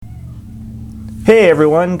Hey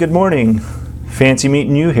everyone, good morning. Fancy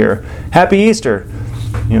meeting you here. Happy Easter.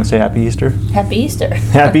 You want to say Happy Easter? Happy Easter.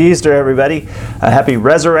 Happy Easter, everybody. Happy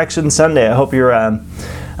Resurrection Sunday. I hope you're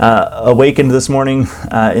awakened this morning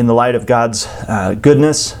in the light of God's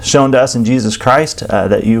goodness shown to us in Jesus Christ,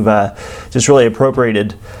 that you've just really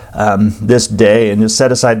appropriated this day and just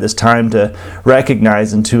set aside this time to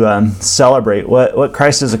recognize and to celebrate what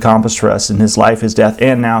Christ has accomplished for us in His life, His death,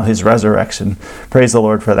 and now His resurrection. Praise the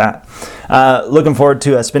Lord for that. Looking forward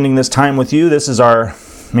to spending this time with you. This is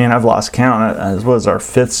I've lost count. What is our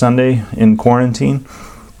 5th Sunday in quarantine?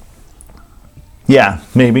 Yeah,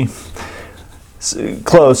 maybe.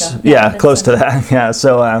 Close. Yeah, close to that. Yeah,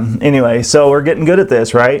 so anyway, so we're getting good at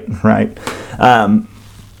this, right? Right.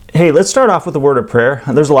 Hey, let's start off with a word of prayer.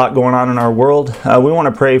 There's a lot going on in our world. We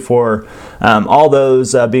want to pray for all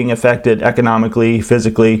those being affected economically,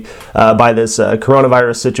 physically by this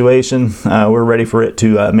coronavirus situation. We're ready for it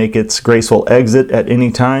to make its graceful exit at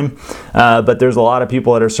any time. But there's a lot of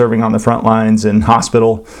people that are serving on the front lines in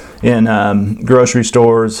hospital, in grocery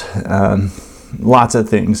stores, lots of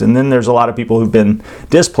things. And then there's a lot of people who've been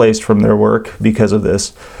displaced from their work because of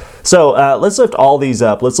this. So let's lift all these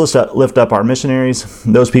up. Let's lift up our missionaries,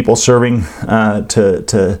 those people serving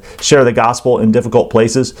to share the gospel in difficult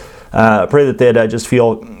places. Pray that they'd just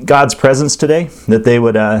feel God's presence today, that they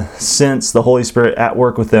would sense the Holy Spirit at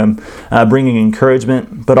work with them, bringing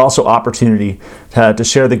encouragement, but also opportunity to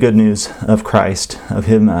share the good news of Christ, of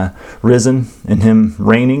Him risen and Him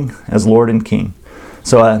reigning as Lord and King.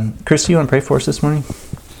 So, Christy, you want to pray for us this morning?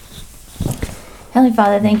 Heavenly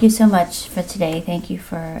Father, thank you so much for today. Thank you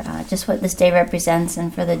for just what this day represents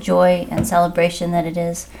and for the joy and celebration that it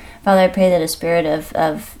is. Father, I pray that a spirit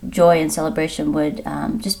of joy and celebration would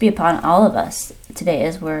just be upon all of us today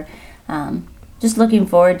as we're just looking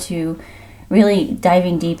forward to really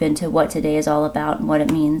diving deep into what today is all about and what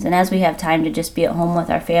it means. And as we have time to just be at home with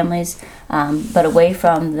our families, but away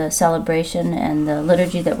from the celebration and the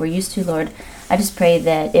liturgy that we're used to, Lord, I just pray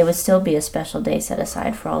that it would still be a special day set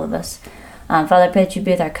aside for all of us. Father, I pray that you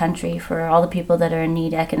be with our country, for all the people that are in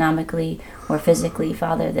need economically or physically,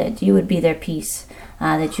 Father, that you would be their peace,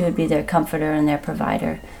 that you would be their comforter and their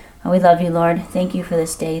provider. We love you, Lord. Thank you for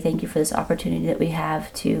this day. Thank you for this opportunity that we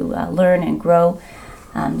have to learn and grow.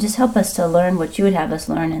 Just help us to learn what you would have us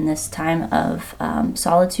learn in this time of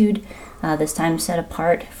solitude, this time set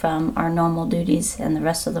apart from our normal duties and the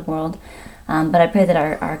rest of the world. But I pray that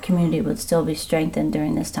our community would still be strengthened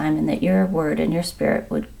during this time and that your word and your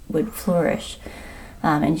spirit would flourish.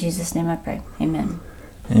 In Jesus' name I pray. Amen.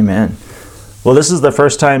 Amen. Well, this is the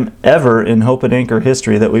first time ever in Hope and Anchor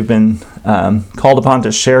history that we've been called upon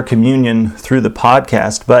to share communion through the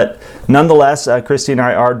podcast. But nonetheless, Christy and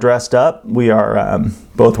I are dressed up. We are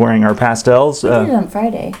both wearing our pastels. We did it on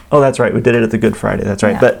Friday. Oh, that's right. We did it at the Good Friday. That's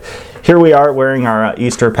right. Yeah. But here we are wearing our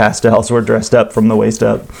Easter pastels. We're dressed up from the waist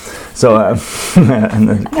up. So, and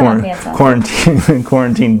the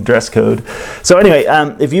quarantine dress code. So anyway,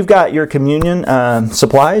 if you've got your communion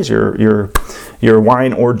supplies, your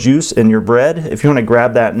wine or juice and your bread, if you want to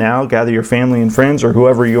grab that now, gather your family and friends or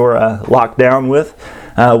whoever you're locked down with,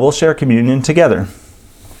 we'll share communion together.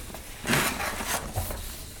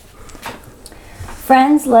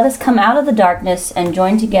 Friends, let us come out of the darkness and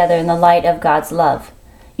join together in the light of God's love.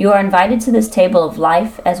 You are invited to this table of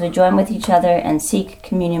life as we join with each other and seek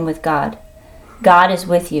communion with God. God is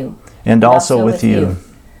with you. And also with you.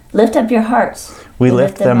 Lift up your hearts. We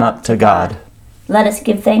lift them up to God. Let us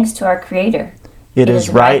give thanks to our Creator. It is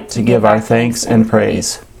right to give our thanks and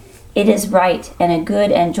praise. It is right and a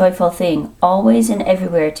good and joyful thing, always and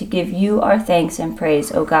everywhere, to give you our thanks and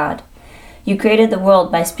praise, O God. You created the world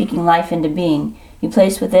by speaking life into being. You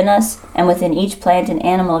placed within us and within each plant and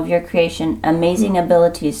animal of your creation amazing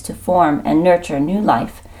abilities to form and nurture new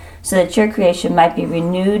life, so that your creation might be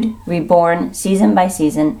renewed, reborn, season by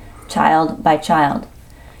season, child by child.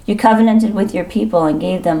 You covenanted with your people and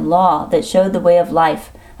gave them law that showed the way of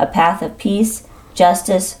life, a path of peace,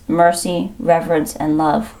 justice, mercy, reverence, and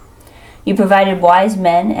love. You provided wise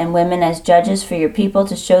men and women as judges for your people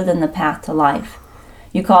to show them the path to life.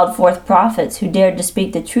 You called forth prophets who dared to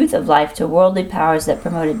speak the truth of life to worldly powers that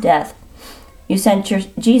promoted death. You sent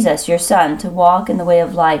Jesus, your Son, to walk in the way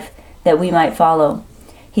of life that we might follow.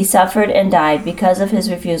 He suffered and died because of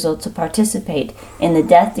his refusal to participate in the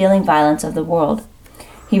death-dealing violence of the world.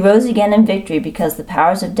 He rose again in victory because the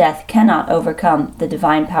powers of death cannot overcome the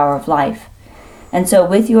divine power of life. And so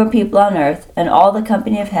with your people on earth and all the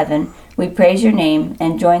company of heaven, we praise your name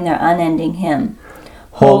and join their unending hymn.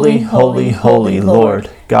 Holy, holy, holy Lord,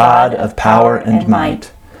 God of power and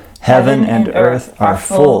might. Heaven and earth are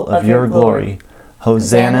full of your glory.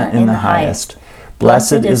 Hosanna in the highest.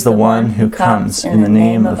 Blessed is the one who comes in the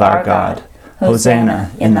name of our God.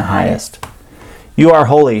 Hosanna in the highest. You are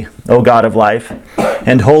holy, O God of life,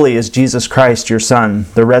 and holy is Jesus Christ, your Son,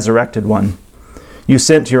 the resurrected one. You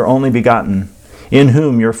sent your only begotten, in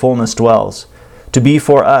whom your fullness dwells, to be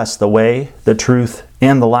for us the way, the truth,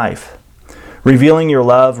 and the life. Revealing your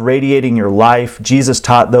love, radiating your life, Jesus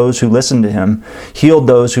taught those who listened to him, healed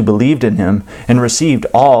those who believed in him, and received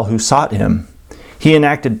all who sought him. He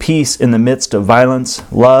enacted peace in the midst of violence,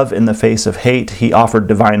 love in the face of hate. He offered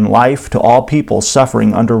divine life to all people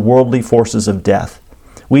suffering under worldly forces of death.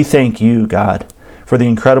 We thank you, God, for the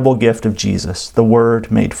incredible gift of Jesus, the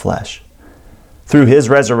Word made flesh. Through his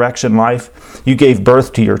resurrection life, you gave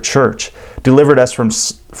birth to your church, delivered us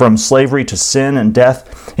from slavery to sin and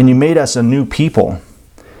death, and you made us a new people.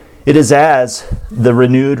 It is as the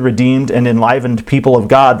renewed, redeemed, and enlivened people of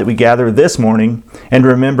God that we gather this morning and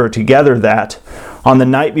remember together that on the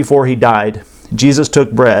night before he died, Jesus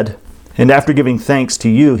took bread, and after giving thanks to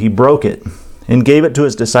you, he broke it and gave it to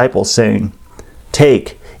his disciples, saying,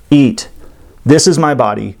 "Take, eat. This is my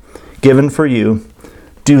body, given for you.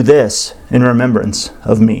 Do this in remembrance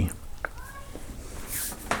of me."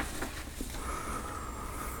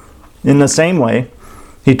 In the same way,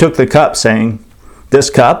 he took the cup, saying,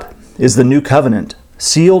 "This cup is the new covenant,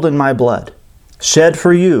 sealed in my blood, shed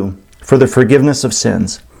for you for the forgiveness of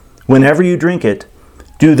sins. Whenever you drink it,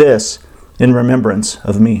 do this in remembrance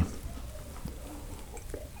of me."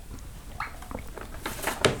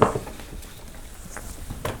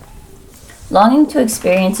 Longing to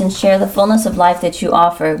experience and share the fullness of life that you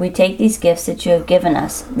offer, we take these gifts that you have given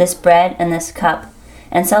us, this bread and this cup,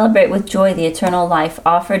 and celebrate with joy the eternal life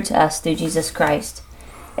offered to us through Jesus Christ.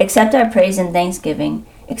 Accept our praise and thanksgiving.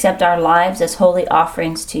 Accept our lives as holy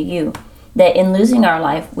offerings to you, that in losing our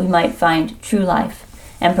life we might find true life,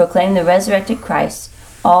 and proclaim the resurrected Christ,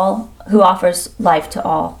 who offers life to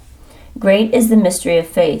all. Great is the mystery of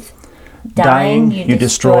faith. Dying, you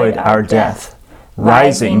destroyed our death.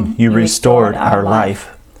 Rising, you restored our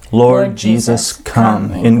life. Lord Jesus,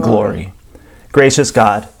 come in glory. Gracious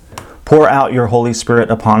God, pour out your Holy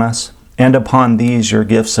Spirit upon us, and upon these your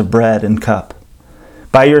gifts of bread and cup.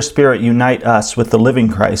 By your Spirit unite us with the living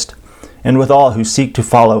Christ, and with all who seek to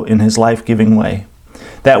follow in his life-giving way,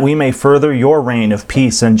 that we may further your reign of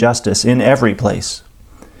peace and justice in every place.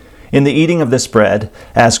 In the eating of this bread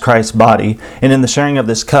as Christ's body, and in the sharing of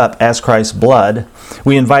this cup as Christ's blood,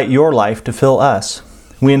 we invite your life to fill us.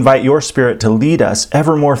 We invite your Spirit to lead us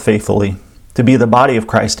ever more faithfully, to be the body of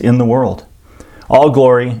Christ in the world. All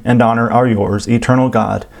glory and honor are yours, eternal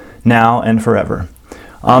God, now and forever.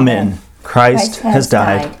 Amen. Christ has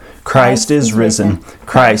died. Christ is risen.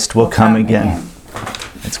 Christ will come again.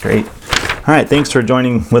 That's great. All right, thanks for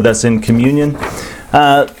joining with us in communion.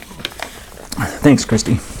 Thanks,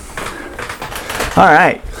 Christy. All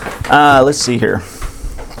right, let's see here.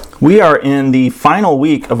 We are in the final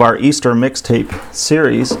week of our Easter Mixtape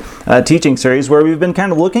series, teaching series, where we've been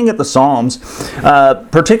kind of looking at the Psalms,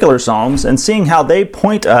 particular Psalms, and seeing how they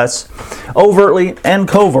point us overtly and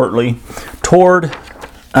covertly toward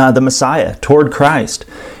the Messiah, toward Christ.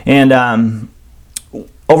 And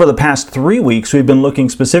over the past 3 weeks, we've been looking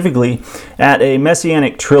specifically at a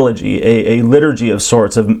messianic trilogy, a liturgy of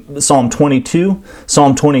sorts of Psalm 22,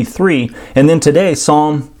 Psalm 23, and then today,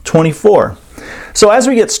 Psalm 24. So as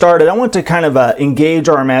we get started, I want to kind of engage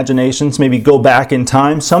our imaginations, maybe go back in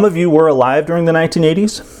time. Some of you were alive during the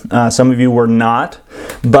 1980s. Some of you were not.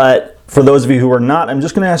 But for those of you who were not, I'm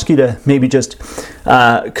just going to ask you to maybe just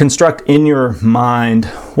construct in your mind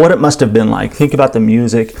what it must have been like. Think about the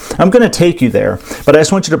music. I'm going to take you there, but I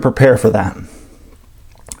just want you to prepare for that.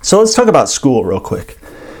 So let's talk about school real quick.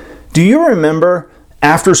 Do you remember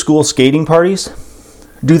after-school skating parties?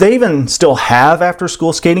 Do they even still have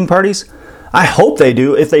after-school skating parties? I hope they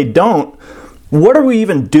do. If they don't, what are we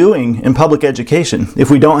even doing in public education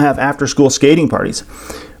if we don't have after-school skating parties?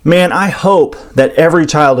 Man, I hope that every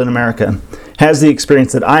child in America has the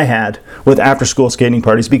experience that I had with after-school skating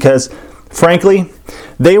parties, because, frankly,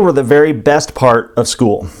 they were the very best part of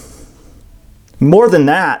school. More than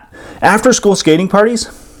that, after-school skating parties,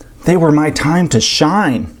 they were my time to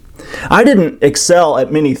shine. I didn't excel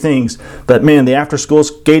at many things, but man, the after-school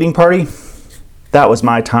skating party, that was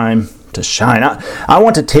my time to shine. I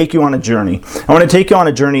want to take you on a journey. I want to take you on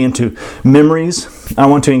a journey into memories. I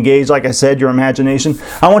want to engage, like I said, your imagination.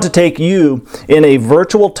 I want to take you in a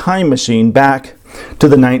virtual time machine back to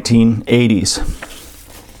the 1980s.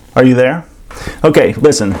 Are you there? Okay,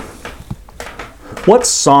 listen. What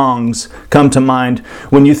songs come to mind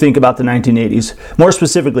when you think about the 1980s? More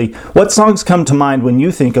specifically, what songs come to mind when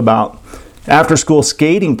you think about after-school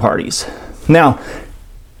skating parties? Now,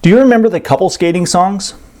 Do you remember the couple skating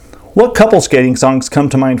songs? What couple skating songs come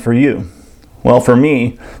to mind for you? Well, for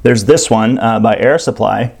me, there's this one by Air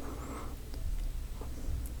Supply.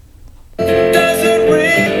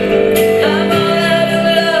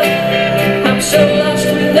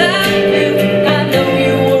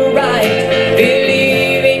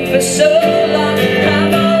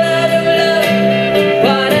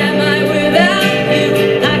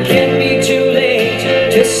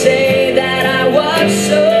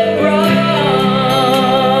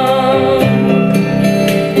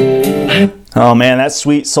 Oh man, that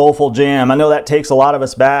sweet, soulful jam. I know that takes a lot of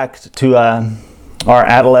us back to our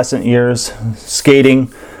adolescent years,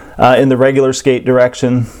 skating in the regular skate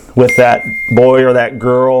direction with that boy or that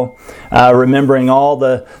girl, remembering all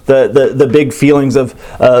the big feelings of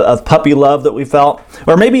puppy love that we felt.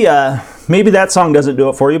 Or maybe that song doesn't do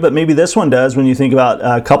it for you, but maybe this one does when you think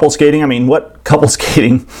about couple skating. I mean, what couple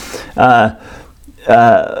skating? What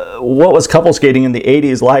was couple skating in the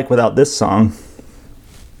 80s like without this song?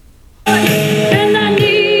 And I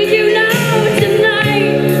need you now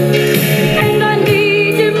tonight, and I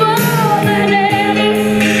need you more than ever.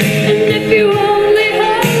 And if you only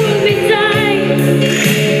hold me tight,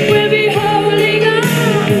 we'll be holding on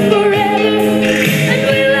forever. And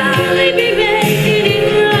we'll only be making it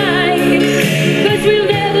right, 'cause we'll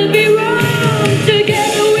never be wrong.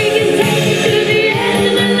 Together we can take it to the end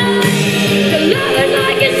of the line. The love is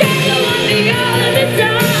like a shadow on the other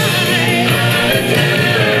side.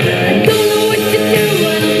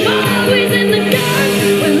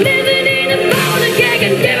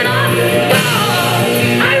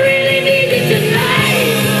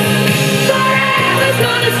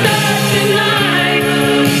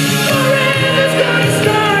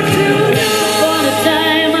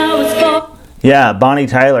 Yeah, Bonnie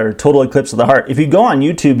Tyler, Total Eclipse of the Heart. If you go on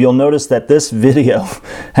YouTube, you'll notice that this video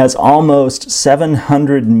has almost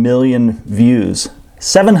 700 million views.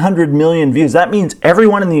 700 million views. That means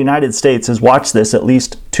everyone in the United States has watched this at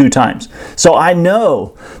least 2 times. So I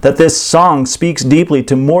know that this song speaks deeply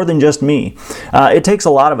to more than just me. It takes a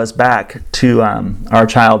lot of us back to our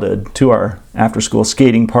childhood, to our after-school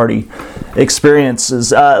skating party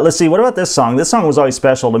experiences. Let's see, what about this song? This song was always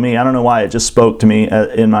special to me. I don't know why, it just spoke to me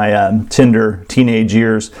in my tender teenage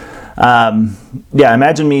years. Yeah,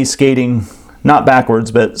 imagine me skating, not backwards,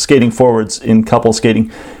 but skating forwards in couple skating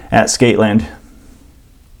at Skateland.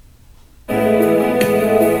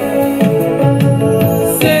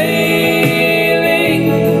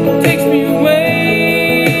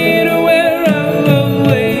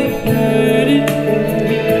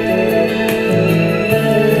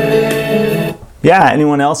 Yeah,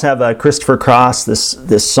 anyone else have Christopher Cross,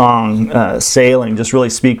 this song, Sailing, just really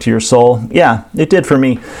speak to your soul? Yeah, it did for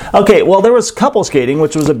me. Okay, well, there was couple skating,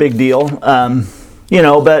 which was a big deal.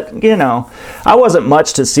 But I wasn't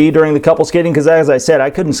much to see during the couple skating because, as I said, I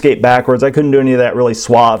couldn't skate backwards. I couldn't do any of that really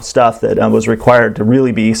suave stuff that was required to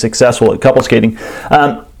really be successful at couple skating.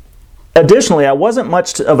 Additionally, I wasn't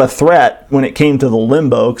much of a threat when it came to the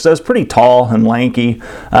limbo because I was pretty tall and lanky.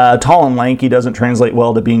 Tall and lanky doesn't translate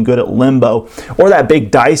well to being good at limbo or that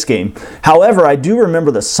big dice game. However, I do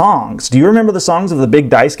remember the songs. Do you remember the songs of the big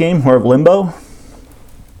dice game or of limbo?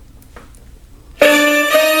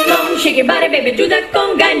 Shake your body, baby, do that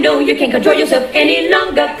conga. No, you can't control yourself any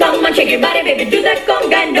longer. Come on, shake your body, baby, do that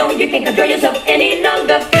conga. No, you can't control yourself any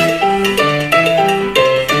longer.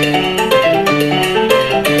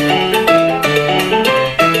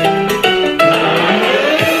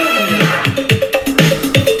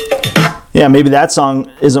 Yeah, maybe that song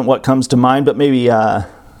isn't what comes to mind, but maybe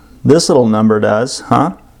this little number does,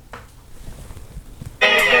 huh?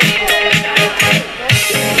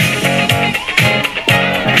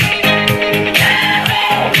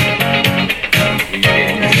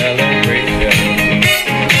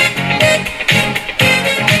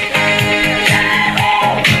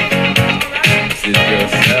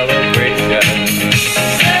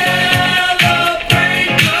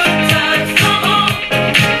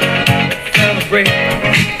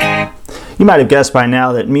 You might have guessed by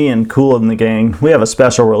now that me and Kool and the Gang, we have a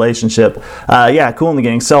special relationship. Yeah, Kool and the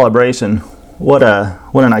Gang, Celebration. What an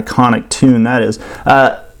iconic tune that is.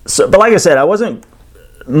 But like I said, I wasn't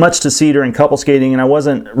much to see during couple skating, and I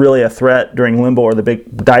wasn't really a threat during limbo or the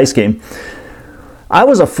big dice game. I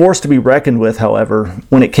was a force to be reckoned with, however,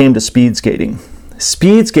 when it came to speed skating.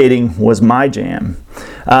 Speed skating was my jam.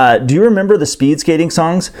 Do you remember the speed skating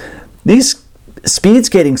songs? These speed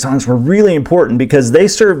skating songs were really important because they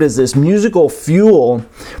served as this musical fuel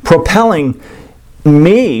propelling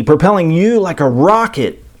you like a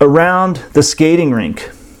rocket around the skating rink.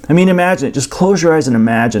 I mean, imagine it. Just close your eyes and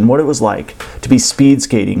imagine what it was like to be speed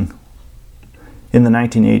skating in the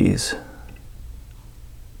 1980s.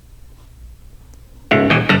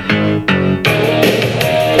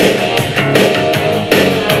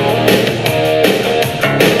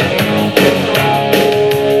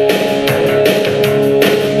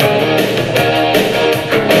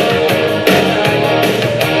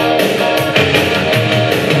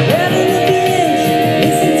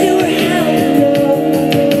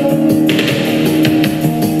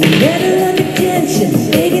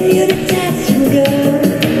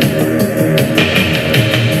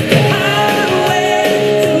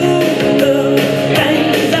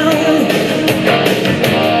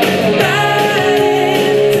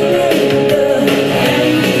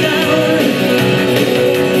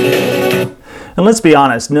 And let's be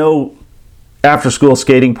honest, no after-school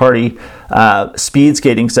skating party, speed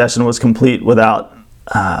skating session was complete without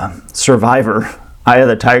Survivor, Eye of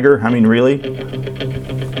the Tiger. I mean, really?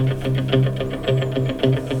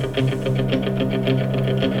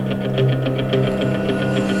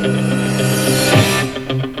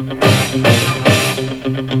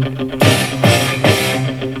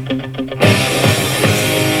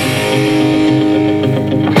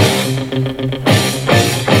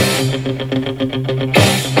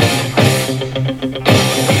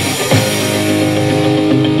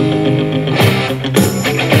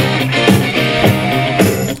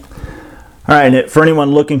 All right, for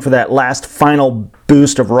anyone looking for that last final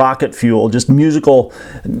boost of rocket fuel, just musical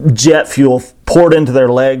jet fuel poured into their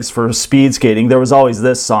legs for speed skating, there was always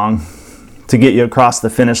this song to get you across the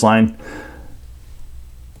finish line.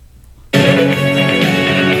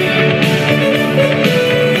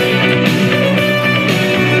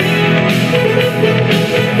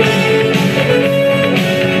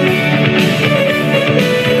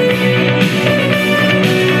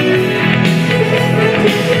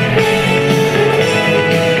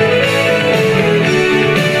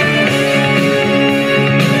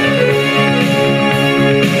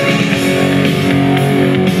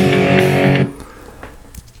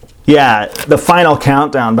 Yeah, the Final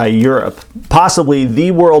Countdown by Europe, possibly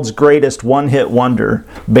the world's greatest one-hit wonder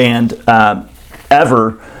band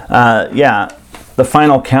ever. The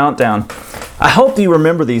Final Countdown. I hope you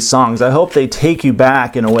remember these songs. I hope they take you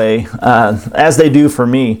back in a way, as they do for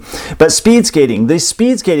me. But speed skating, these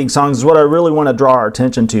speed skating songs is what I really want to draw our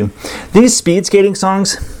attention to. These speed skating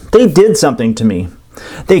songs, they did something to me.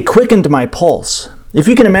 They quickened my pulse. If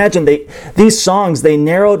you can imagine, these songs, they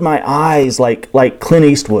narrowed my eyes like Clint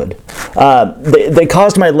Eastwood. They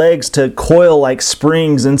caused my legs to coil like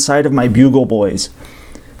springs inside of my bugle boys.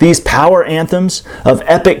 These power anthems of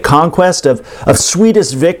epic conquest, of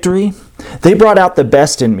sweetest victory, they brought out the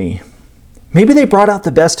best in me. Maybe they brought out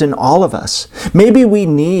the best in all of us. Maybe we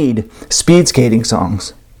need speed skating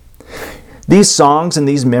songs. These songs and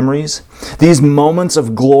these memories, these moments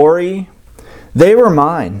of glory, they were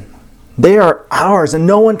mine. They are ours, and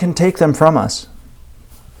no one can take them from us.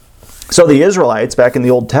 So the Israelites, back in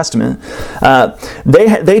the Old Testament,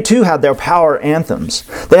 they too had their power anthems.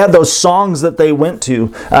 They had those songs that they went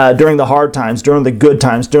to during the hard times, during the good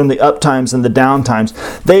times, during the up times and the down times.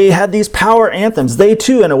 They had these power anthems. They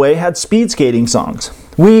too, in a way, had speed skating songs.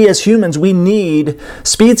 We as humans, we need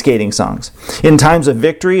speed skating songs. In times of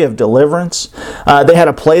victory, of deliverance, they had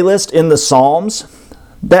a playlist in the Psalms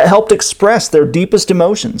that helped express their deepest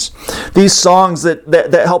emotions. These songs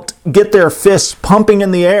that helped get their fists pumping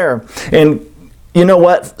in the air. And you know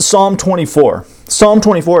what? Psalm 24. Psalm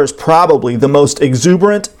 24 is probably the most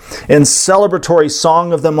exuberant and celebratory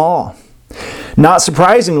song of them all. Not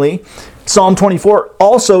surprisingly, Psalm 24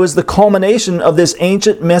 also is the culmination of this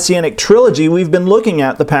ancient messianic trilogy we've been looking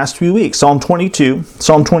at the past few weeks. Psalm 22,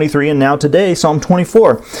 Psalm 23, and now today, Psalm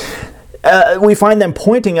 24. We find them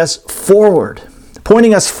pointing us forward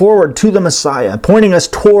to the Messiah, pointing us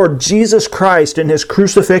toward Jesus Christ and His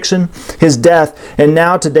crucifixion, His death, and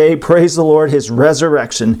now today, praise the Lord, His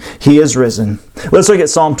resurrection. He is risen. Let's look at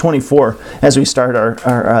Psalm 24 as we start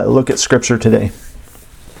our look at Scripture today.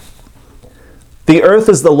 The earth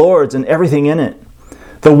is the Lord's and everything in it.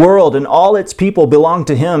 The world and all its people belong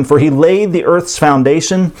to Him, for He laid the earth's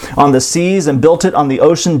foundation on the seas and built it on the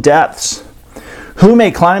ocean depths. Who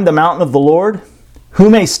may climb the mountain of the Lord? Who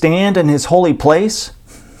may stand in His holy place?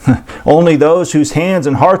 Only those whose hands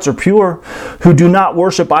and hearts are pure, who do not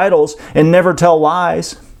worship idols and never tell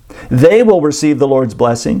lies. They will receive the Lord's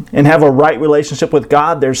blessing and have a right relationship with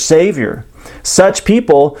God, their Savior. Such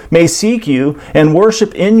people may seek you and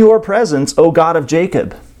worship in your presence, O God of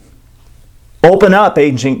Jacob. Open up,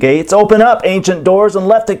 ancient gates, open up, ancient doors, and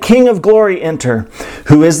let the King of glory enter.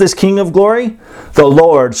 Who is this King of glory? The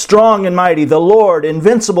Lord, strong and mighty, the Lord,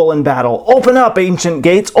 invincible in battle. Open up, ancient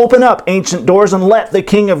gates, open up, ancient doors, and let the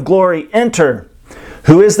King of glory enter.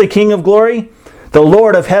 Who is the King of glory? The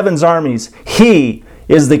Lord of heaven's armies. He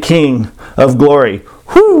is the King of glory.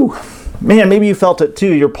 Whew! Man, maybe you felt it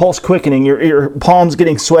too. Your pulse quickening, your palms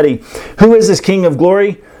getting sweaty. Who is this King of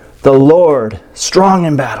glory? The Lord, strong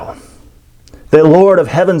in battle. The Lord of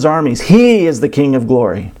heaven's armies. He is the King of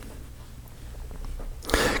glory.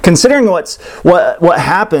 Considering what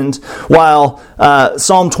happened while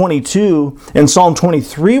Psalm 22 and Psalm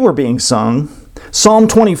 23 were being sung, Psalm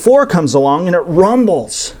 24 comes along and it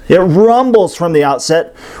rumbles. It rumbles from the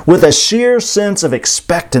outset with a sheer sense of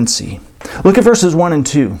expectancy. Look at verses 1 and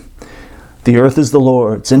 2. The earth is the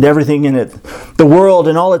Lord's, and everything in it. The world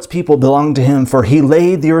and all its people belong to Him, for He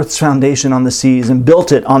laid the earth's foundation on the seas and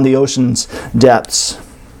built it on the ocean's depths.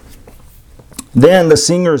 Then the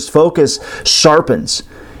singer's focus sharpens.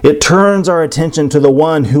 It turns our attention to the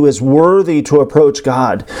one who is worthy to approach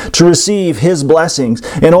God, to receive His blessings,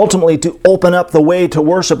 and ultimately to open up the way to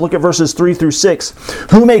worship. Look at verses 3 through 6.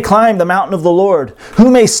 Who may climb the mountain of the Lord? Who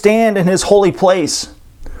may stand in His holy place?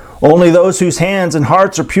 Only those whose hands and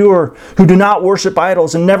hearts are pure, who do not worship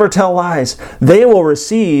idols and never tell lies, they will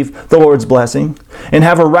receive the Lord's blessing and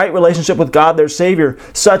have a right relationship with God their Savior.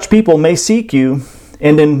 Such people may seek you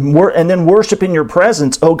and then worship in your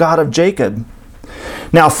presence, O God of Jacob.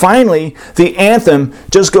 Now finally, the anthem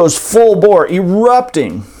just goes full bore,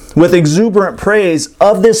 erupting with exuberant praise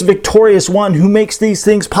of this victorious one who makes these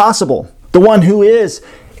things possible. The one who is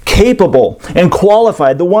capable and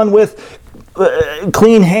qualified, the one with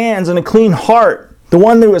clean hands and a clean heart, the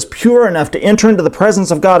one who is pure enough to enter into the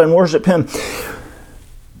presence of God and worship Him.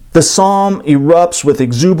 The psalm erupts with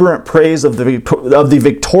exuberant praise of the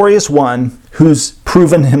victorious one who's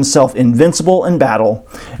proven himself invincible in battle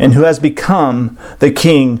and who has become the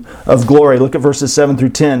King of glory. Look at verses 7 through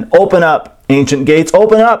 10. Open up, ancient gates,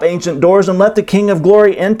 open up, ancient doors, and let the King of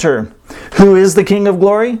glory enter. Who is the King of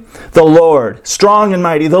glory? The Lord, strong and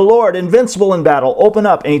mighty, the Lord, invincible in battle. Open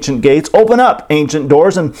up, ancient gates, open up, ancient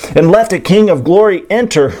doors, and let the King of glory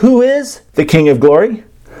enter. Who is the King of glory?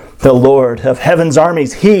 The Lord of heaven's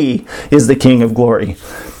armies. He is the King of glory.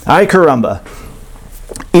 Ay caramba.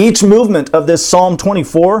 Each movement of this Psalm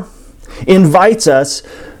 24 invites us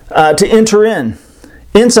to enter in.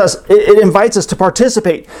 It invites us to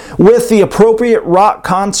participate with the appropriate rock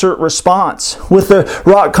concert response, with the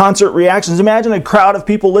rock concert reactions. Imagine a crowd of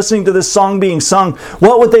people listening to this song being sung.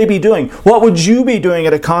 What would they be doing? What would you be doing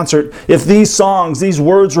at a concert if these songs, these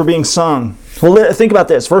words were being sung? Well, think about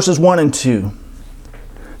this. Verses 1 and 2.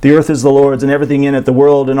 The earth is the Lord's and everything in it, the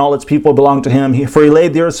world and all its people belong to Him. For He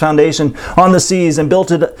laid the earth's foundation on the seas and built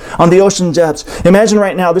it on the ocean depths. Imagine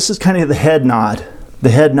right now, this is kind of the head nod. The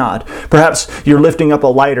head nod. Perhaps you're lifting up a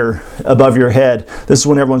lighter above your head. This is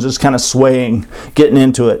when everyone's just kind of swaying, getting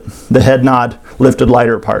into it. The head nod, lifted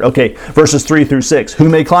lighter part. Okay, verses 3 through 6. Who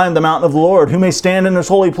may climb the mountain of the Lord? Who may stand in His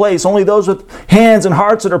holy place? Only those with hands and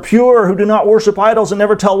hearts that are pure, who do not worship idols and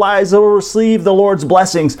never tell lies, they will receive the Lord's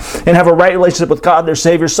blessings and have a right relationship with God their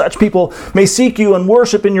Savior. Such people may seek you and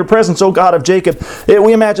worship in your presence, O God of Jacob.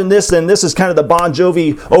 We imagine this then. This is kind of the Bon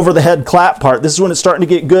Jovi over the head clap part. This is when it's starting to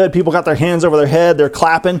get good. People got their hands over their head. They're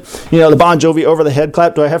clapping. You know, the Bon Jovi over the head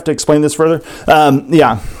clap. Do I have to explain this further?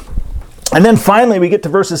 Yeah. And then finally we get to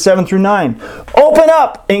verses 7 through 9. Open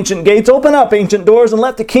up, ancient gates, open up, ancient doors, and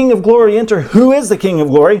let the King of glory enter. Who is the King of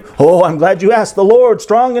glory? Oh, I'm glad you asked. The Lord,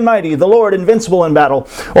 strong and mighty, the Lord, invincible in battle.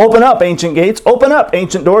 Open up, ancient gates, open up,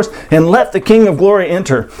 ancient doors, and let the King of glory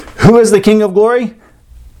enter. Who is the King of glory?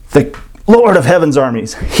 The Lord of heaven's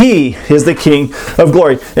armies. He is the King of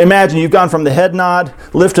glory. Imagine you've gone from the head nod,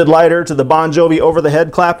 lifted lighter, to the Bon Jovi over the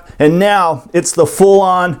head clap, and now it's the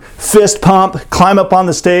full-on fist pump, climb up on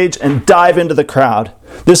the stage and dive into the crowd.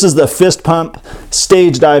 This is the fist pump,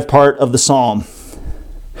 stage dive part of the psalm.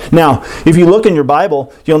 Now, if you look in your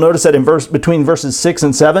Bible, you'll notice that in between verses 6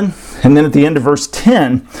 and 7, and then at the end of verse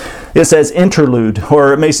 10, it says interlude,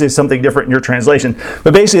 or it may say something different in your translation.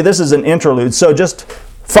 But basically, this is an interlude. So just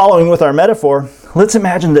following with our metaphor, let's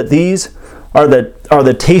imagine that these are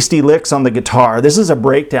the tasty licks on the guitar. This is a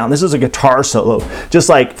breakdown. This is a guitar solo. Just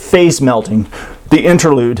like face melting. The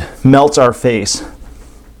interlude melts our face.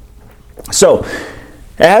 So,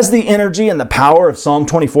 as the energy and the power of Psalm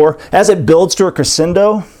 24, as it builds to a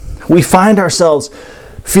crescendo, we find ourselves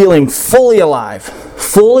feeling fully alive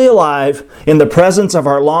in the presence of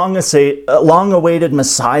our long-awaited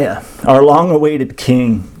Messiah, our long-awaited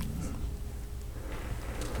King.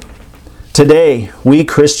 Today, we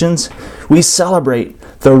Christians, we celebrate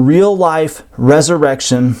the real-life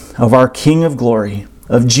resurrection of our King of glory,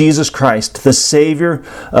 of Jesus Christ, the Savior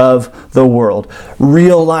of the world.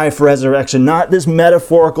 Real life resurrection, not this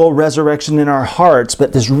metaphorical resurrection in our hearts,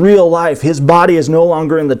 but this real life. His body is no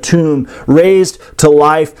longer in the tomb, raised to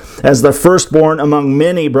life as the firstborn among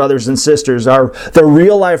many brothers and sisters. The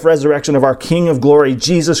real life resurrection of our King of glory,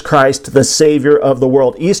 Jesus Christ, the Savior of the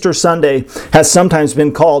world. Easter Sunday has sometimes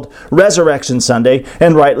been called Resurrection Sunday,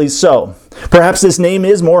 and rightly so. Perhaps this name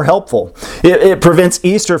is more helpful. It prevents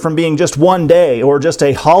Easter from being just one day or just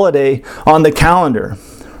a holiday on the calendar.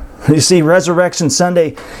 You see, Resurrection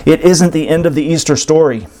Sunday, it isn't the end of the Easter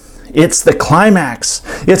story. It's the climax.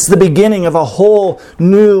 It's the beginning of a whole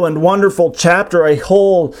new and wonderful chapter, a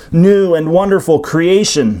whole new and wonderful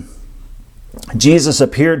creation. Jesus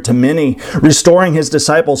appeared to many, restoring his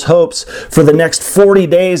disciples' hopes for the next 40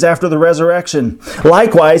 days after the resurrection.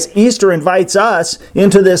 Likewise, Easter invites us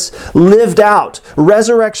into this lived out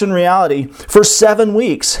resurrection reality for 7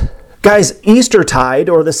 weeks. Guys, Eastertide,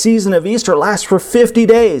 or the season of Easter, lasts for 50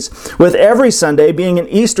 days, with every Sunday being an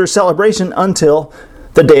Easter celebration until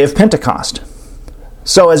the day of Pentecost.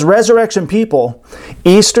 So as resurrection people,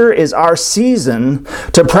 Easter is our season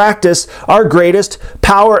to practice our greatest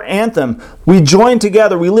power anthem. We join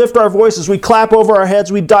together, we lift our voices, we clap over our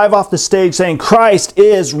heads, we dive off the stage saying, Christ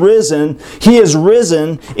is risen. He is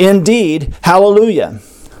risen indeed. Hallelujah.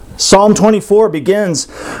 Psalm 24 begins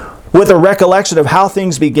with a recollection of how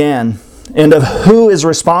things began and of who is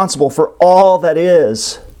responsible for all that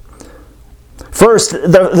is. First,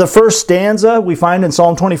 the first stanza we find in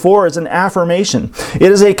Psalm 24 is an affirmation. It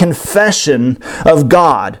is a confession of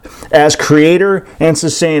God as creator and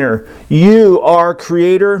sustainer. You are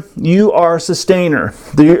creator, you are sustainer.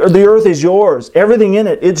 The earth is yours. Everything in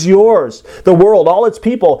it, it's yours. The world, all its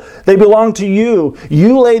people, they belong to you.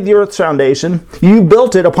 You laid the earth's foundation. You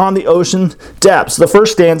built it upon the ocean depths. The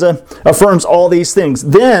first stanza affirms all these things.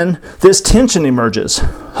 Then this tension emerges.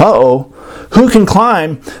 Who can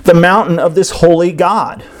climb the mountain of this holy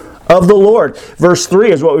God, of the Lord? Verse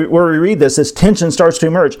 3 is where we read this. This tension starts to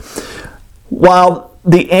emerge. While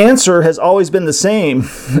the answer has always been the same,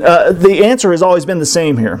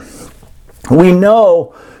 here. We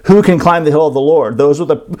know who can climb the hill of the Lord. Those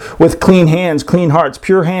with clean hands, clean hearts,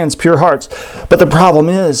 pure hands, pure hearts. But the problem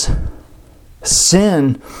is,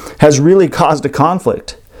 sin has really caused a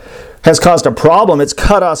conflict. Has caused a problem. It's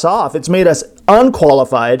cut us off. It's made us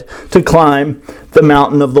unqualified to climb the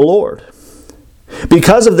mountain of the Lord.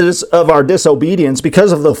 Because of our disobedience,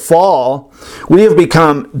 because of the fall, we have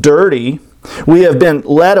become dirty. We have been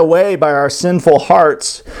led away by our sinful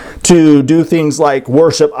hearts to do things like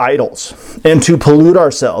worship idols and to pollute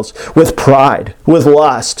ourselves with pride, with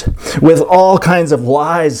lust, with all kinds of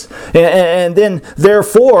lies. And then,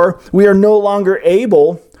 therefore, we are no longer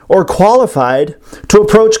able or qualified to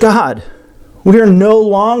approach God. We are no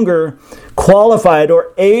longer qualified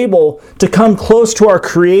or able to come close to our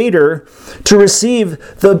Creator to receive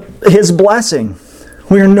His blessing.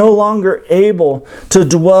 We are no longer able to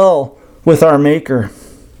dwell with our Maker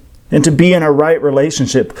and to be in a right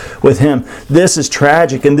relationship with Him. This is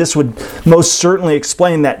tragic, and this would most certainly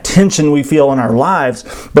explain that tension we feel in our lives,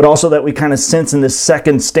 but also that we kind of sense in this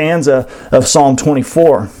second stanza of Psalm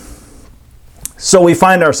 24. So we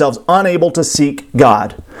find ourselves unable to seek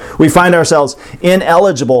God. We find ourselves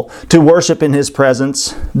ineligible to worship in His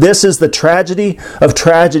presence. This is the tragedy of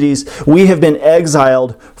tragedies. We have been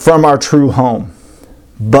exiled from our true home.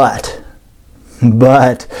 But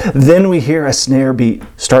then we hear a snare beat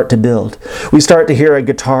start to build. We start to hear a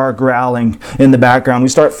guitar growling in the background. We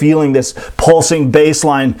start feeling this pulsing bass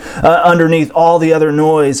line underneath all the other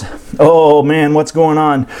noise. Oh man, what's going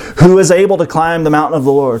on? Who is able to climb the mountain of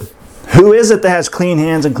the Lord? Who is it that has clean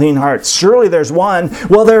hands and clean hearts? Surely there's one.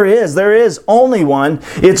 Well, there is only one.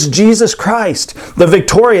 It's Jesus Christ, the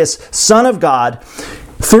victorious Son of God.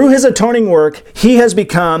 Through His atoning work, He has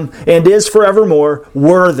become and is forevermore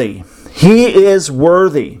worthy. He is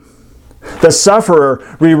worthy. The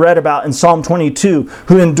sufferer we read about in Psalm 22,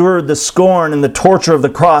 who endured the scorn and the torture of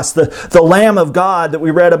the cross. The Lamb of God that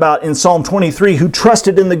we read about in Psalm 23, who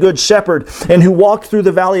trusted in the Good Shepherd and who walked through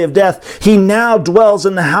the valley of death. He now dwells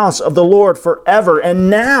in the house of the Lord forever. And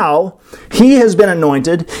now He has been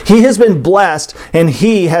anointed, He has been blessed, and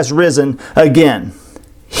He has risen again.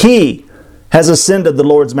 He has ascended the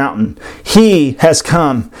Lord's mountain. He has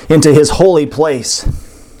come into His holy place.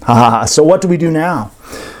 So what do we do now?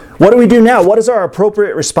 What do we do now? What is our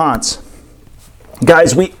appropriate response?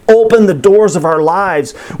 Guys, we open the doors of our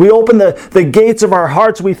lives. We open the gates of our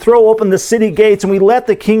hearts. We throw open the city gates and we let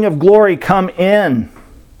the King of Glory come in.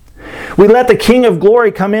 We let the King of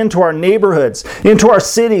Glory come into our neighborhoods, into our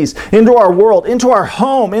cities, into our world, into our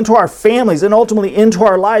home, into our families, and ultimately into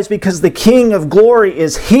our lives, because the King of Glory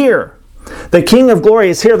is here. The King of Glory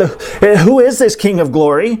is here. Who is this King of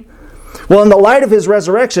Glory? Well, in the light of his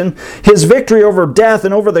resurrection, his victory over death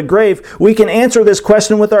and over the grave, we can answer this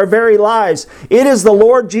question with our very lives. It is the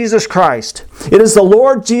Lord Jesus Christ. It is the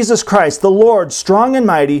Lord Jesus Christ, the Lord strong and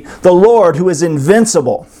mighty, the Lord who is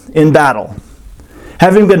invincible in battle.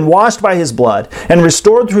 Having been washed by his blood and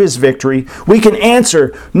restored through his victory, we can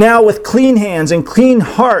answer now with clean hands and clean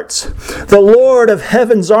hearts. The Lord of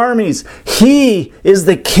heaven's armies, he is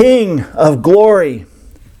the King of glory.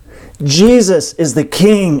 Jesus is the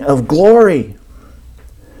King of glory.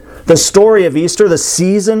 The story of Easter, the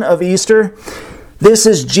season of Easter, this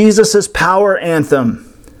is Jesus' power anthem.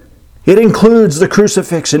 It includes the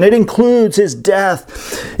crucifixion. It includes his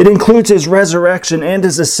death. It includes his resurrection and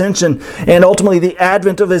his ascension, and ultimately the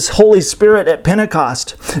advent of his Holy Spirit at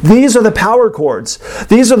Pentecost. These are the power chords.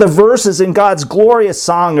 These are the verses in God's glorious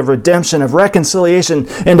song of redemption, of reconciliation,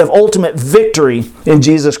 and of ultimate victory in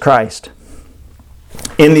Jesus Christ.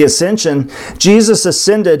 In the ascension, Jesus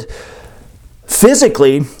ascended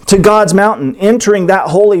physically to God's mountain, entering that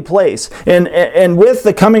holy place. And with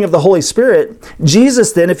the coming of the Holy Spirit,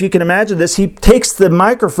 Jesus then, if you can imagine this, he takes the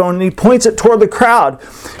microphone and he points it toward the crowd.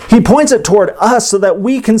 He points it toward us so that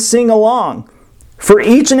we can sing along. For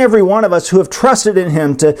each and every one of us who have trusted in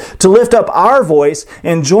him to lift up our voice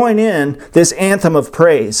and join in this anthem of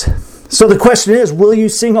praise. So the question is, will you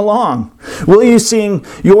sing along? Will you sing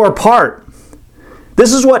your part?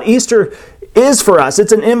 This is what Easter is for us.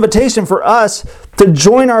 It's an invitation for us to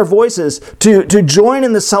join our voices, to join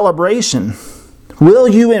in the celebration. Will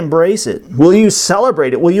you embrace it? Will you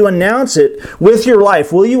celebrate it? Will you announce it with your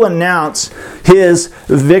life? Will you announce his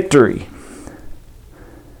victory?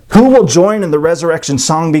 Who will join in the resurrection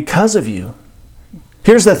song because of you?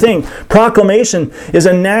 Here's the thing. Proclamation is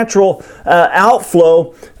a natural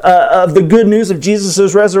outflow of the good news of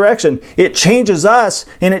Jesus' resurrection. It changes us,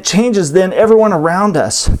 and it changes then everyone around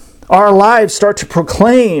us. Our lives start to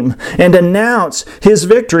proclaim and announce his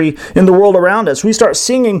victory in the world around us. We start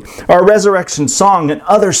singing our resurrection song, and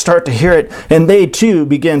others start to hear it, and they too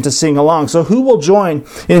begin to sing along. So who will join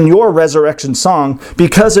in your resurrection song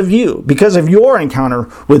because of you, because of your encounter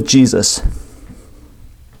with Jesus?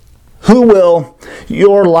 Who will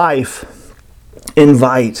your life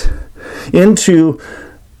invite into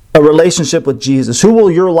a relationship with Jesus? Who will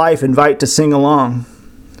your life invite to sing along?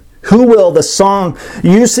 Who will the song,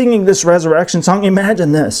 you singing this resurrection song,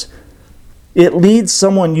 imagine this. It leads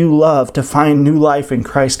someone you love to find new life in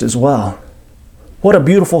Christ as well. What a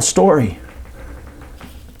beautiful story.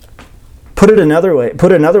 Put another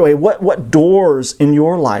way, what doors in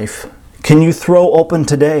your life can you throw open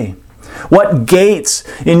today? What gates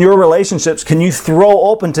in your relationships can you throw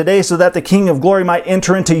open today so that the King of Glory might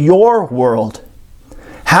enter into your world?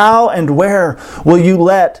 How and where will you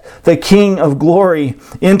let the King of Glory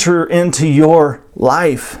enter into your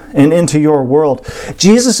life and into your world?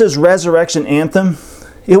 Jesus' resurrection anthem,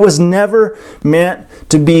 it was never meant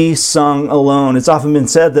to be sung alone. It's often been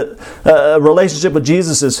said that a relationship with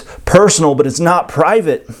Jesus is personal, but it's not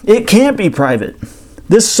private. It can't be private.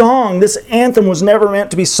 This song, this anthem was never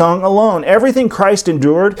meant to be sung alone. Everything Christ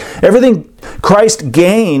endured, everything Christ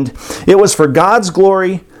gained, it was for God's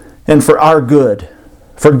glory and for our good.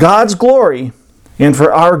 For God's glory and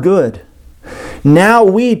for our good. Now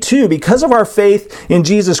we too, because of our faith in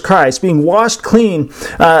Jesus Christ, being washed clean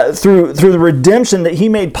through the redemption that he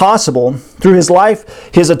made possible, through his life,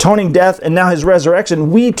 his atoning death, and now his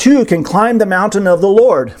resurrection, we too can climb the mountain of the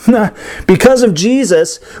Lord. Because of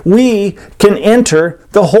Jesus, we can enter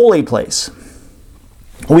the holy place.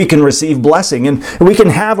 We can receive blessing, and we can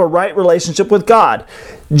have a right relationship with God.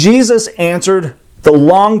 Jesus answered the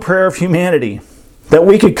long prayer of humanity, that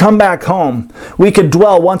we could come back home. We could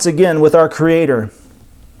dwell once again with our Creator.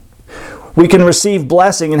 We can receive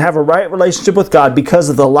blessing and have a right relationship with God because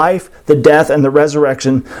of the life, the death, and the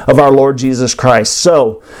resurrection of our Lord Jesus Christ.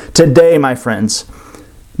 So, today, my friends,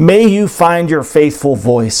 may you find your faithful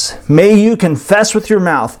voice. May you confess with your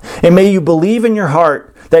mouth, and may you believe in your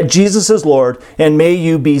heart that Jesus is Lord, and may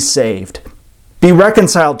you be saved. Be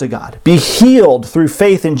reconciled to God. Be healed through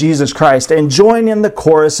faith in Jesus Christ, and join in the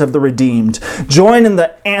chorus of the redeemed. Join in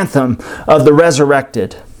the anthem of the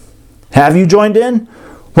resurrected. Have you joined in?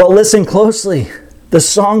 Well, listen closely. The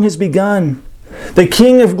song has begun. The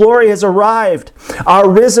King of Glory has arrived. Our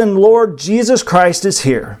risen Lord Jesus Christ is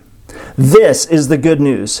here. This is the good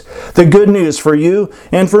news. The good news for you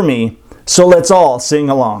and for me. So let's all sing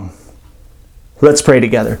along. Let's pray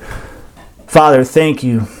together. Father, thank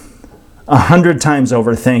you. 100 times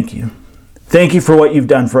over, thank you. Thank you for what you've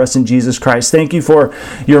done for us in Jesus Christ. Thank you for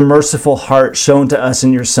your merciful heart shown to us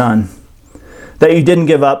in your Son. That you didn't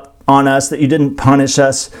give up on us, that you didn't punish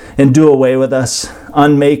us and do away with us,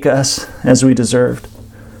 unmake us as we deserved.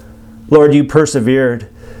 Lord, you persevered.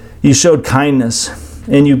 You showed kindness.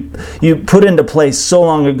 And you put into place so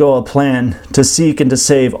long ago a plan to seek and to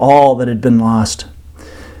save all that had been lost.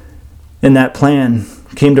 And that plan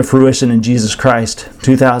came to fruition in Jesus Christ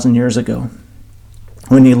 2,000 years ago,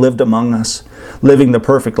 when he lived among us, living the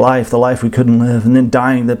perfect life, the life we couldn't live, and then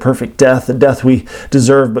dying the perfect death, the death we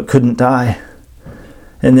deserved but couldn't die,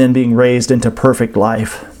 and then being raised into perfect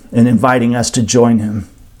life and inviting us to join him.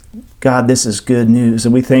 God, this is good news,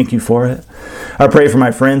 and we thank you for it. I pray for my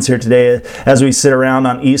friends here today as we sit around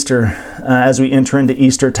on Easter, as we enter into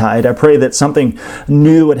Eastertide. I pray that something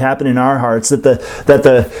new would happen in our hearts, that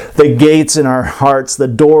the gates in our hearts, the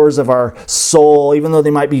doors of our soul, even though they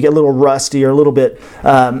might be a little rusty or a little bit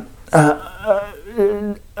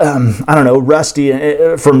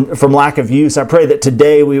rusty from lack of use. I pray that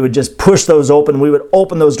today we would just push those open. We would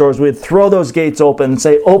open those doors. We would throw those gates open and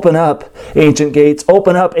say, open up, ancient gates.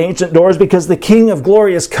 Open up, ancient doors, because the King of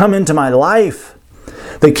Glory has come into my life.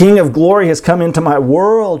 The King of Glory has come into my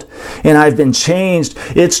world, and I've been changed.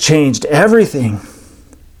 It's changed everything.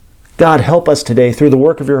 God, help us today through the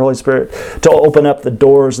work of your Holy Spirit to open up the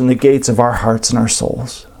doors and the gates of our hearts and our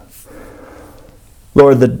souls.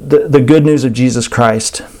 Lord, the good news of Jesus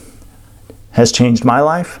Christ has changed my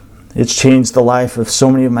life. It's changed the life of so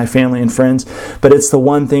many of my family and friends, but it's the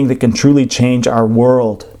one thing that can truly change our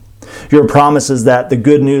world. Your promise is that the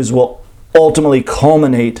good news will ultimately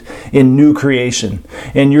culminate in new creation,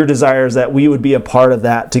 and your desire is that we would be a part of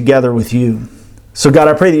that together with you. So God,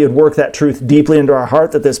 I pray that you would work that truth deeply into our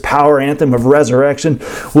heart, that this power anthem of resurrection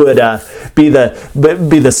would be the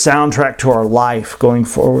soundtrack to our life going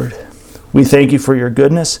forward. We thank you for your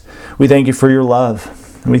goodness. We thank you for your love.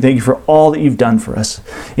 And we thank you for all that you've done for us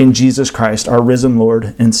in Jesus Christ, our risen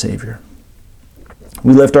Lord and Savior.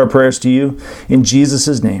 We lift our prayers to you in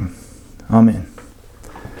Jesus' name. Amen.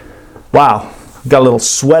 Wow. Got a little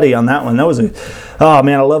sweaty on that one. Oh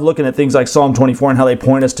man, I love looking at things like Psalm 24 and how they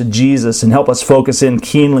point us to Jesus and help us focus in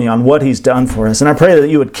keenly on what he's done for us. And I pray that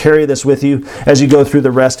you would carry this with you as you go through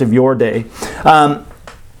the rest of your day.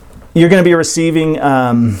 You're going to be receiving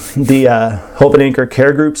the Hope and Anchor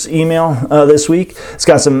Care Groups email this week. It's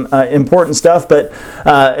got some important stuff, but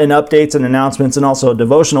and updates and announcements, and also a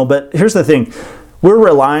devotional. But here's the thing: we're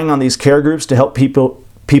relying on these care groups to help people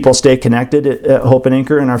stay connected at Hope and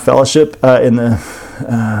Anchor in our fellowship in the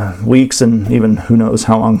weeks and even who knows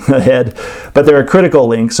how long ahead. But they're a critical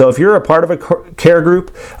link. So if you're a part of a care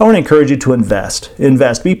group, I want to encourage you to invest.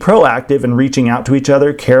 Be proactive in reaching out to each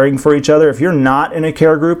other, caring for each other. If you're not in a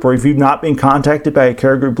care group, or if you've not been contacted by a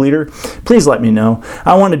care group leader, please let me know.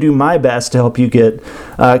 I want to do my best to help you get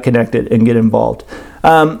connected and get involved.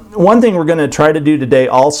 One thing we're going to try to do today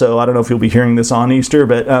also, I don't know if you'll be hearing this on Easter,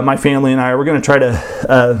 but my family and I, we're going to try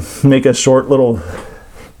to make a short little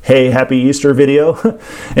hey, happy Easter video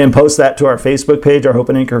and post that to our Facebook page, our Hope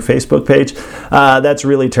and Anchor Facebook page. That's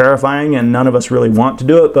really terrifying, and none of us really want to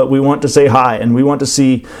do it, but we want to say hi, and we want to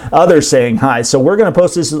see others saying hi. So we're going to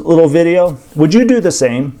post this little video. Would you do the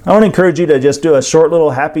same? I want to encourage you to just do a short little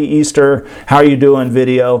happy Easter, how you doing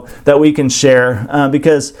video that we can share,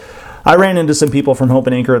 because I ran into some people from Hope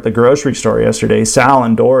and Anchor at the grocery store yesterday, Sal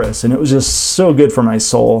and Doris, and it was just so good for my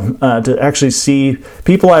soul to actually see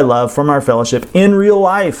people I love from our fellowship in real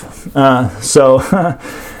life. So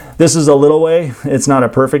this is a little way. It's not a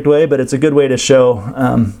perfect way, but it's a good way to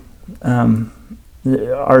show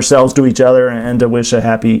ourselves to each other and to wish a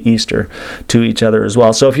happy Easter to each other as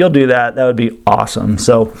well. So if you'll do that, that would be awesome.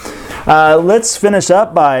 So let's finish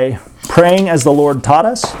up by praying as the Lord taught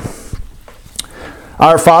us.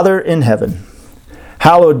 Our Father in heaven,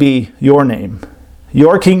 hallowed be your name.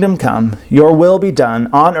 Your kingdom come, your will be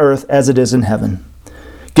done on earth as it is in heaven.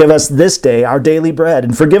 Give us this day our daily bread,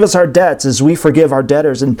 and forgive us our debts as we forgive our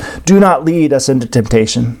debtors, and do not lead us into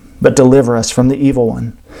temptation, but deliver us from the evil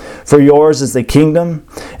one. For yours is the kingdom,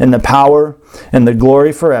 and the power, and the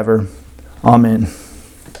glory forever. Amen.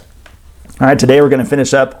 All right, today we're going to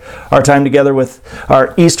finish up our time together with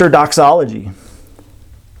our Easter doxology.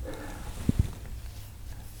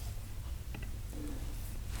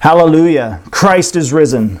 Hallelujah, Christ is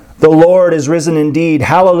risen. The Lord is risen indeed.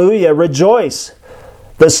 Hallelujah, rejoice.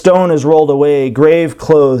 The stone is rolled away, grave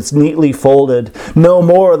clothes neatly folded. No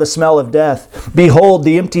more the smell of death. Behold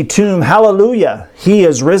the empty tomb. Hallelujah, he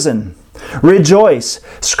is risen. Rejoice,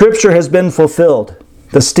 Scripture has been fulfilled.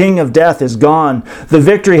 The sting of death is gone. The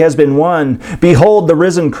victory has been won. Behold the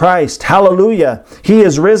risen Christ. Hallelujah. He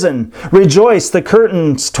is risen. Rejoice, the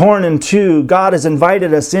curtain's torn in two. God has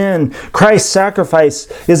invited us in. Christ's sacrifice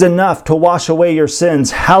is enough to wash away your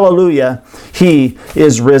sins. Hallelujah. He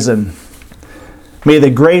is risen. May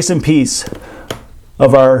the grace and peace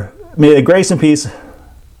of our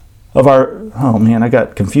oh man, I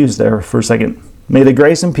got confused there for a second. May the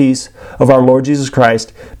grace and peace of our Lord Jesus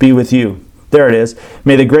Christ be with you. There it is.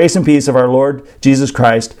 May the grace and peace of our Lord Jesus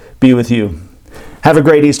Christ be with you. Have a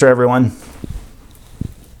great Easter, everyone.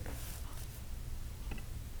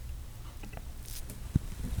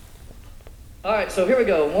 All right, so here we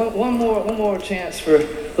go. One more chance for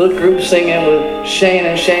the group singing with Shane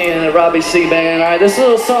and the Robbie C Band. All right, this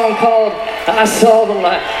little song called "I Saw the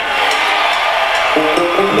Light."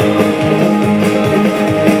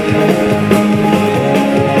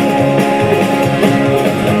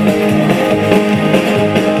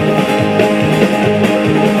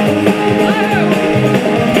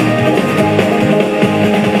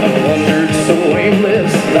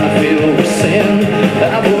 I feel the sin.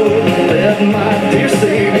 I wouldn't let my dear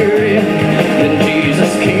Savior in. Then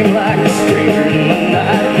Jesus came like a stranger in the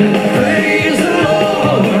night. Praise the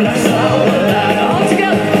Lord, I saw the light. All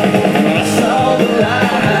together. I saw the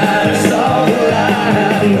light, I saw the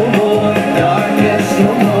light. No more darkness,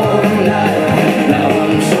 no more night. Now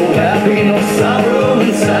I'm so happy, no sorrow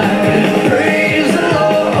inside. Praise the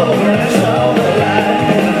Lord, I saw the light.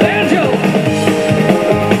 Banjo!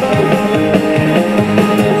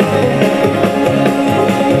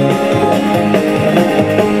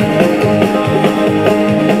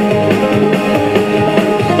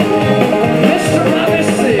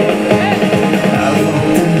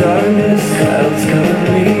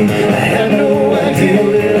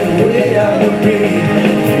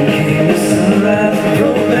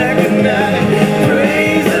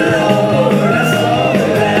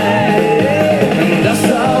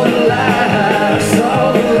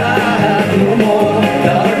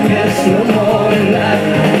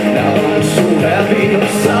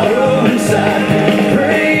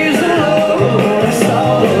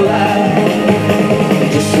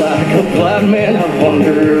 Man, I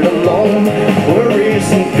wandered alone,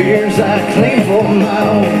 worries and fears I claim for my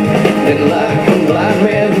own. And like a blind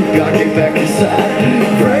man, God get back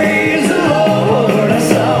inside. Praise the Lord, I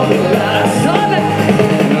saw the light. I saw that.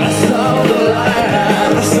 I saw the light.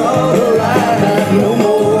 I saw the light. No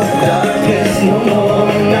more darkness, no more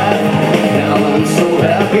night. Now I'm so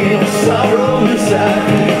happy, no sorrow inside.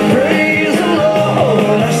 Praise the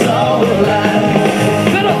Lord, I saw the light.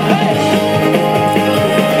 Fiddle, hey!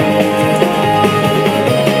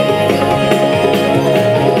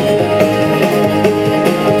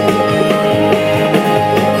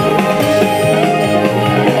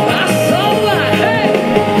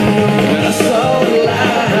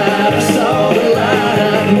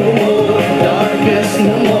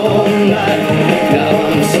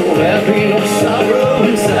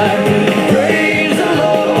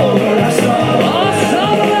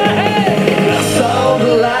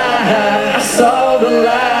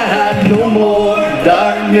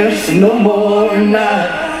 No more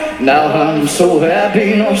night. Now I'm so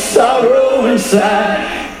happy, no sorrow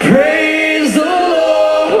inside.